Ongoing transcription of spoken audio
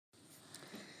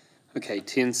Okay,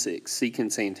 10.6,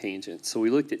 secants and tangents. So we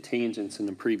looked at tangents in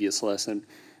the previous lesson.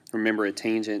 Remember, a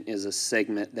tangent is a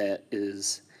segment that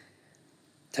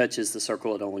touches the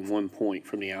circle at only one point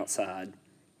from the outside.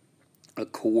 A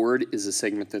chord is a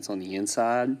segment that's on the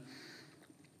inside.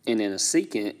 And then a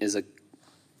secant is a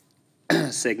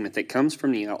segment that comes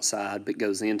from the outside but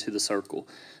goes into the circle.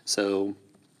 So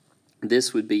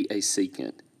this would be a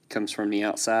secant. Comes from the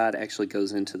outside, actually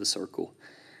goes into the circle.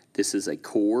 This is a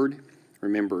chord.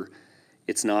 Remember,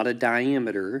 it's not a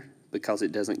diameter because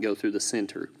it doesn't go through the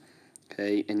center.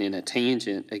 Okay, and then a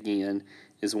tangent, again,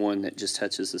 is one that just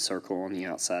touches the circle on the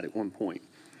outside at one point.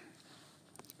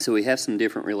 So we have some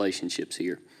different relationships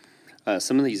here.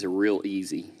 Some of these are real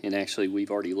easy, and actually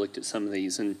we've already looked at some of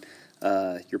these in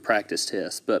your practice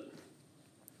test. But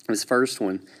this first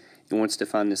one, it wants to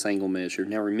find this angle measure.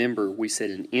 Now remember, we said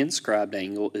an inscribed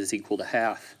angle is equal to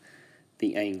half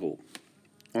the angle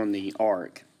on the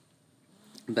arc.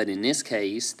 But in this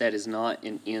case, that is not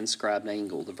an inscribed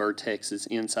angle. The vertex is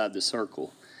inside the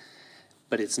circle.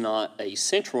 But it's not a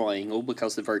central angle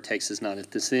because the vertex is not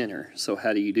at the center. So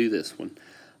how do you do this one?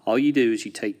 All you do is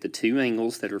you take the two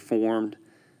angles that are formed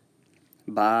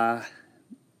by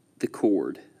the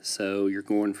chord. So you're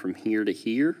going from here to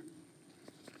here.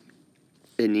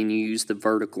 And then you use the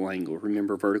vertical angle.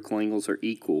 Remember, vertical angles are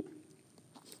equal.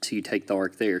 So you take the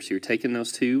arc there. So you're taking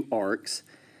those two arcs,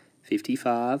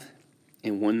 55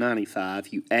 and 195,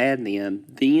 you add them,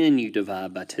 then you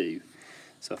divide by 2.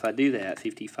 So if I do that,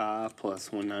 55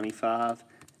 plus 195, and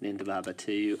then divide by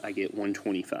 2, I get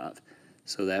 125.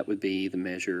 So that would be the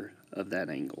measure of that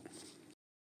angle.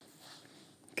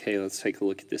 Okay, let's take a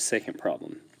look at this second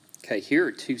problem. Okay, here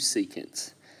are two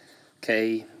secants.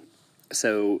 Okay,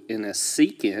 so in a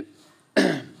secant,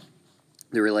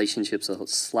 the relationship's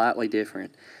slightly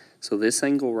different. So this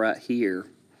angle right here,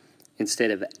 instead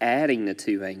of adding the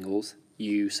two angles,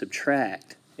 you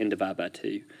subtract and divide by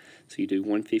 2. So you do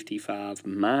 155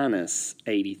 minus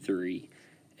 83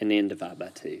 and then divide by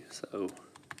 2. So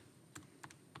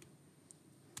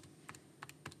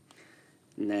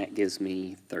and that gives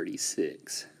me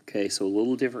 36. Okay, so a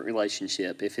little different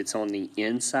relationship. If it's on the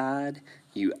inside,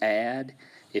 you add.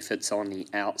 If it's on the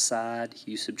outside,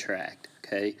 you subtract.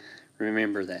 Okay,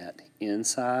 remember that.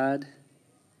 Inside,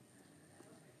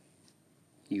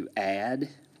 you add.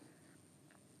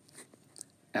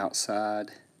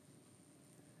 Outside,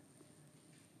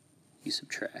 you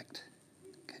subtract.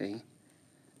 Okay,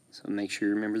 so make sure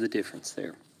you remember the difference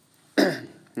there.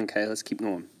 Okay, let's keep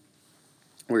going.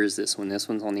 Where is this one? This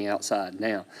one's on the outside.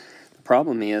 Now, the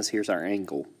problem is, here's our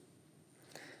angle.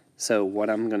 So what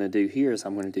I'm going to do here is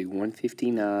I'm going to do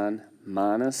 159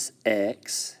 minus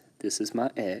x, this is my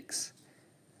x,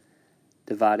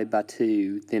 divided by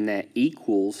 2, then that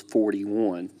equals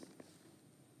 41.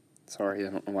 Sorry, I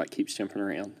don't know why it keeps jumping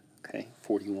around. Okay,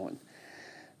 41.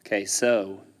 Okay,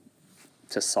 so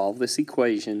to solve this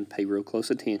equation, pay real close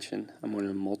attention. I'm going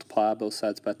to multiply both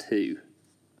sides by 2.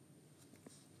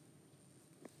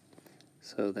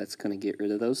 So that's going to get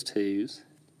rid of those 2's.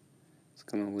 It's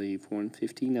going to leave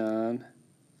 159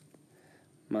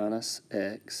 minus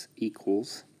x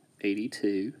equals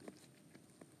 82.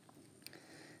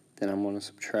 Then I'm going to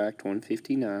subtract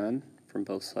 159 from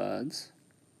both sides.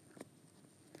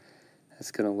 That's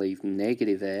going to leave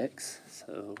negative x,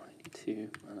 so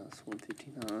 82 minus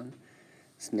 159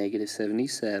 is negative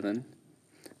 77.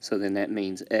 So then that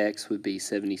means x would be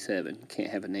 77. You can't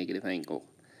have a negative angle.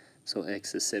 So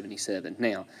x is 77.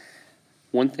 Now,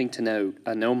 one thing to note,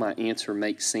 I know my answer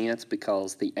makes sense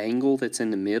because the angle that's in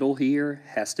the middle here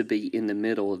has to be in the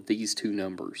middle of these two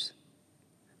numbers.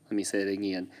 Let me say it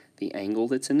again. The angle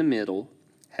that's in the middle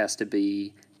has to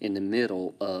be in the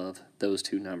middle of those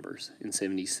two numbers. And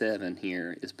 77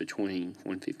 here is between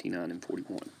 159 and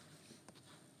 41.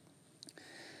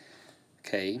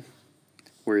 Okay,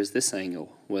 where is this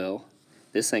angle? Well,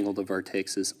 this angle, the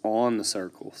vertex is on the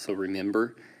circle. So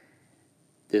remember,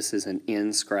 this is an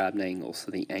inscribed angle. So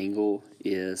the angle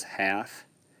is half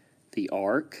the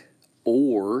arc,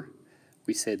 or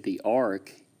we said the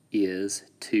arc is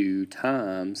 2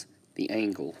 times the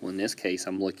angle. Well, in this case,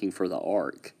 I'm looking for the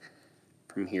arc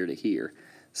from here to here.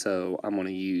 So I'm going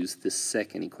to use this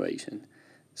second equation.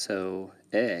 So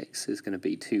x is going to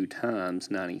be 2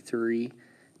 times 93.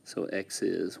 So x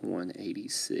is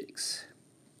 186.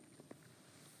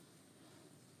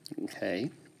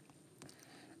 Okay.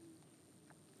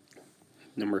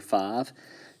 Number 5.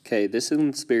 Okay, this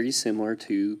one's very similar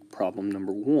to problem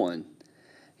number 1.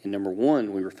 In number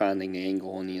 1, we were finding the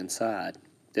angle on the inside.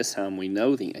 This time we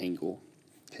know the angle.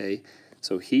 Okay,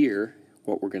 so here,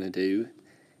 what we're going to do,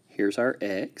 here's our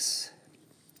x.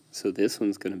 So this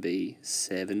one's going to be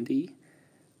 70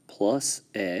 plus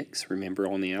x, remember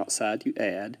on the outside you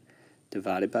add,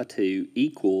 divided by 2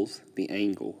 equals the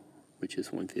angle, which is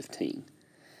 115.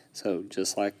 So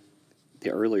just like the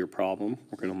earlier problem,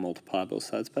 we're going to multiply both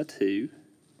sides by 2.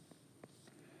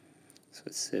 So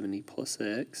it's 70 plus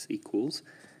x equals,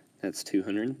 that's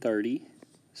 230,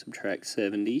 subtract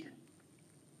 70,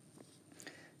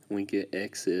 and we get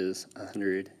x is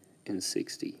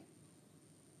 160.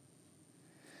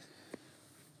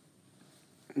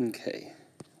 Okay,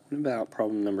 what about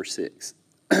problem number 6?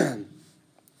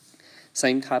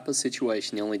 Same type of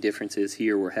situation, the only difference is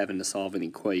here we're having to solve an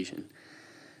equation.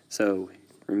 So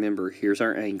remember, here's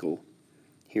our angle,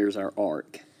 here's our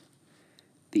arc.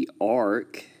 The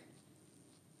arc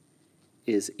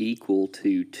is equal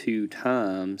to 2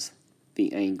 times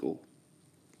the angle.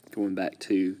 Going back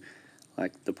to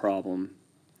like the problem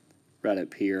right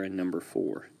up here in number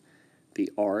 4. The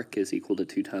arc is equal to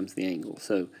 2 times the angle.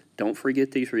 So don't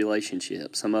forget these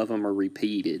relationships. Some of them are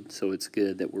repeated, so it's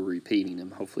good that we're repeating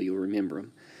them. Hopefully you'll remember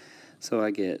them. So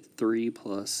I get 3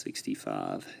 plus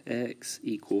 65x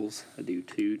equals, I do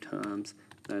 2 times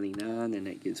 99, and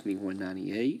that gives me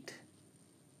 198.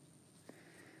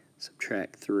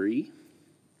 Subtract 3.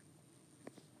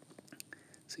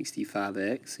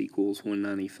 65x equals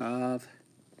 195.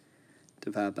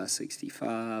 Divide by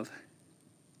 65.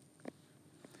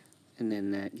 And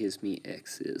then that gives me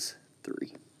x is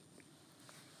 3.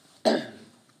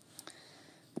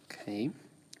 Okay,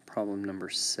 problem number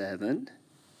 7.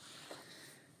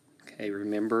 Okay,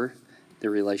 remember the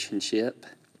relationship.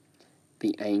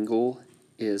 The angle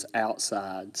is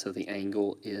outside, so the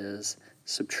angle is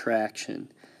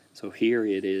subtraction. So here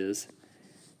it is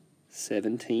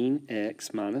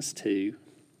 17x minus 2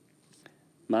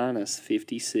 minus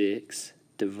 56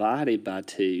 divided by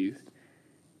 2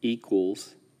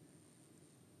 equals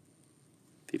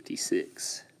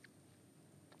 56,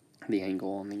 the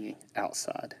angle on the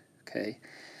outside, okay?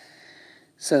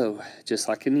 So, just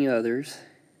like in the others,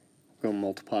 we're going to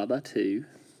multiply by 2.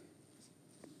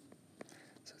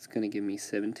 So it's going to give me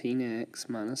 17x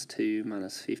minus 2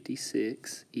 minus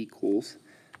 56 equals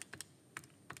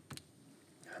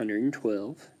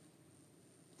 112.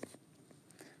 I'm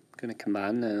going to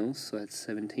combine those, so that's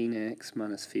 17x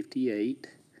minus 58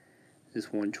 is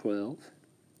 112.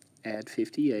 Add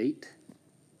 58.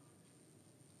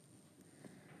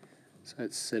 So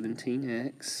that's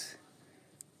 17x.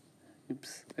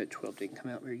 Oops, that 12 didn't come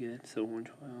out very good. So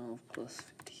 112 plus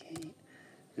 58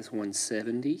 is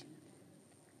 170.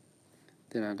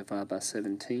 Then I divide by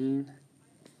 17.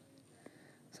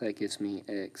 So that gives me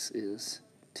x is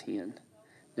 10.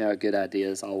 Now a good idea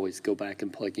is always go back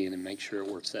and plug in and make sure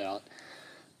it works out.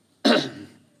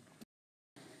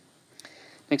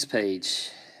 Next page.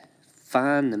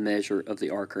 Find the measure of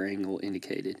the arc or angle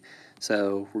indicated.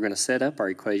 So we're going to set up our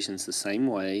equations the same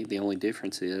way. The only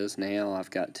difference is now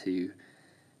I've got to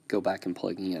go back and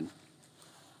plug in.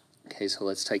 Okay, so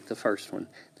let's take the first one.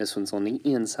 This one's on the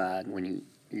inside. When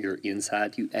you're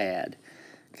inside, you add.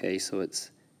 Okay, so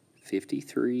it's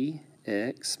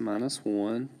 53x minus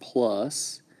 1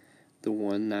 plus the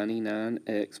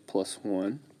 199x plus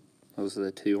 1. Those are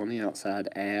the two on the outside.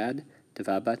 Add,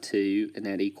 divide by 2, and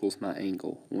that equals my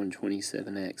angle,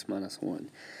 127x minus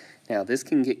 1. Now, this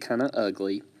can get kind of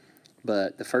ugly,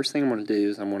 but the first thing I'm going to do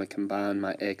is I'm going to combine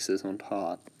my x's on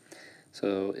top.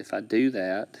 So if I do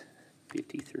that,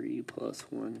 53 plus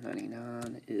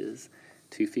 199 is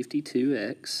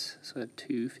 252x. So I have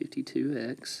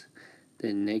 252x.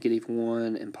 Then negative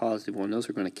 1 and positive 1, those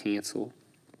are going to cancel.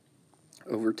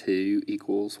 Over 2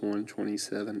 equals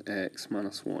 127x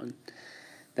minus 1.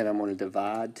 Then I'm going to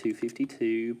divide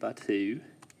 252 by 2.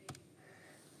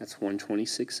 That's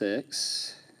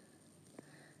 126x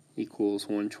equals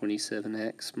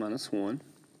 127x minus 1.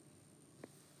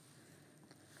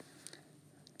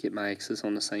 Get my x's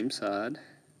on the same side.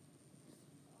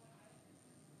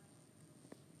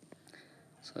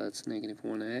 So that's negative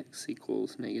 1x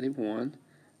equals negative 1.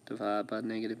 Divide by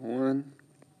negative 1.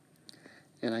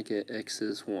 And I get x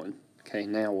is 1. Okay,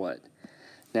 now what?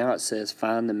 Now it says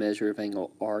find the measure of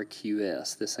angle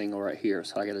RQS, this angle right here.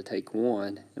 So I got to take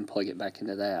 1 and plug it back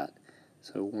into that.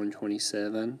 So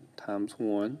 127 times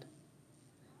 1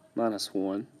 minus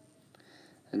 1,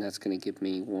 and that's going to give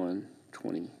me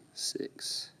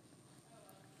 126.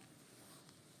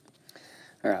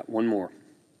 All right, one more.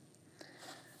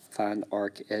 Find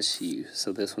arc SU.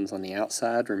 So this one's on the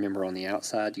outside. Remember, on the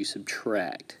outside you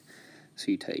subtract.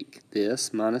 So you take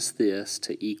this minus this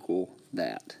to equal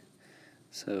that.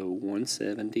 So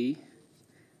 170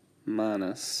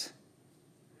 minus,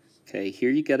 okay, here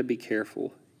you got to be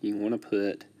careful. You want to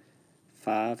put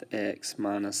 5x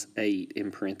minus 8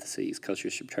 in parentheses, because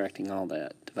you're subtracting all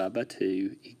that. Divide by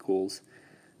 2 equals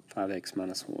 5x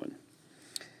minus 1.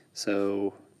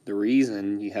 So the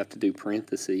reason you have to do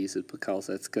parentheses is because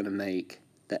that's going to make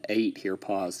the 8 here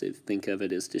positive. Think of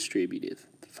it as distributive.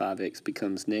 The 5x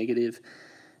becomes negative,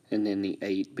 and then the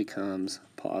 8 becomes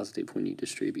positive when you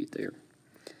distribute there.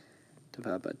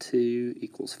 Divide by 2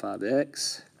 equals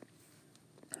 5x.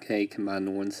 Okay, combine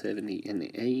the 170 and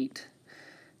the 8,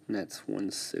 and that's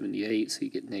 178, so you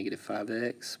get negative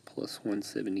 5x plus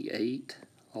 178,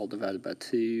 all divided by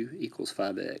 2 equals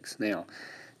 5x. Now,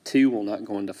 2 will not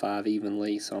go into 5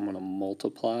 evenly, so I'm going to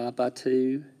multiply by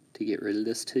 2 to get rid of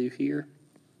this 2 here.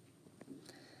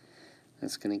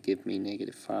 That's going to give me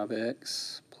negative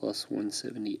 5x plus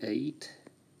 178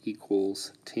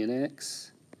 equals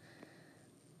 10x.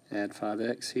 Add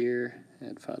 5x here,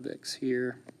 add 5x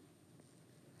here.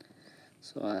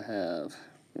 So I have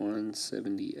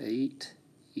 178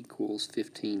 equals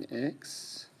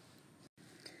 15x.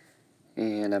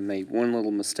 And I made one little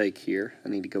mistake here. I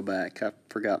need to go back. I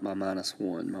forgot my minus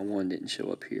 1. My 1 didn't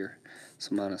show up here.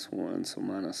 So minus 1. So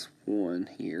minus 1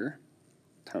 here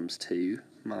times 2.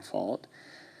 My fault.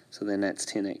 So then that's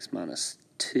 10x minus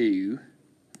 2.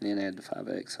 And then add the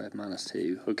 5x. So I have minus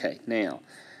 2. Okay, now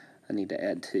I need to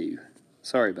add 2.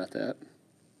 Sorry about that.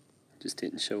 Just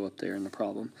didn't show up there in the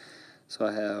problem. So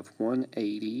I have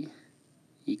 180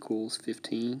 equals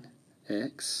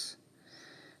 15x.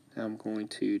 Now I'm going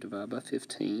to divide by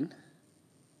 15.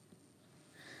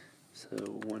 So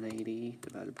 180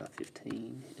 divided by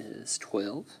 15 is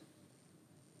 12.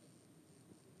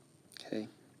 Okay,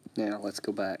 now let's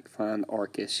go back. Find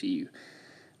arc SU.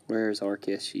 Where is arc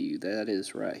SU? That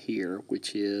is right here,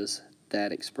 which is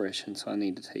that expression. So I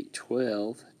need to take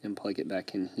 12 and plug it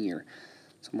back in here.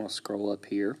 So I'm going to scroll up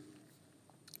here.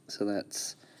 So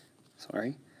that's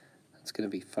going to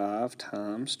be 5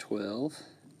 times 12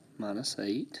 minus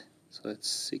 8. So that's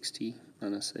 60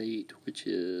 minus 8, which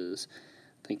is,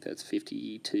 I think that's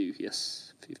 52.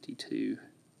 Yes, 52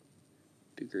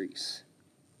 degrees.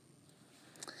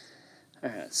 All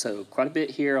right, so quite a bit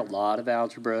here, a lot of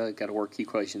algebra. Got to work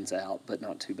equations out, but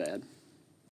not too bad.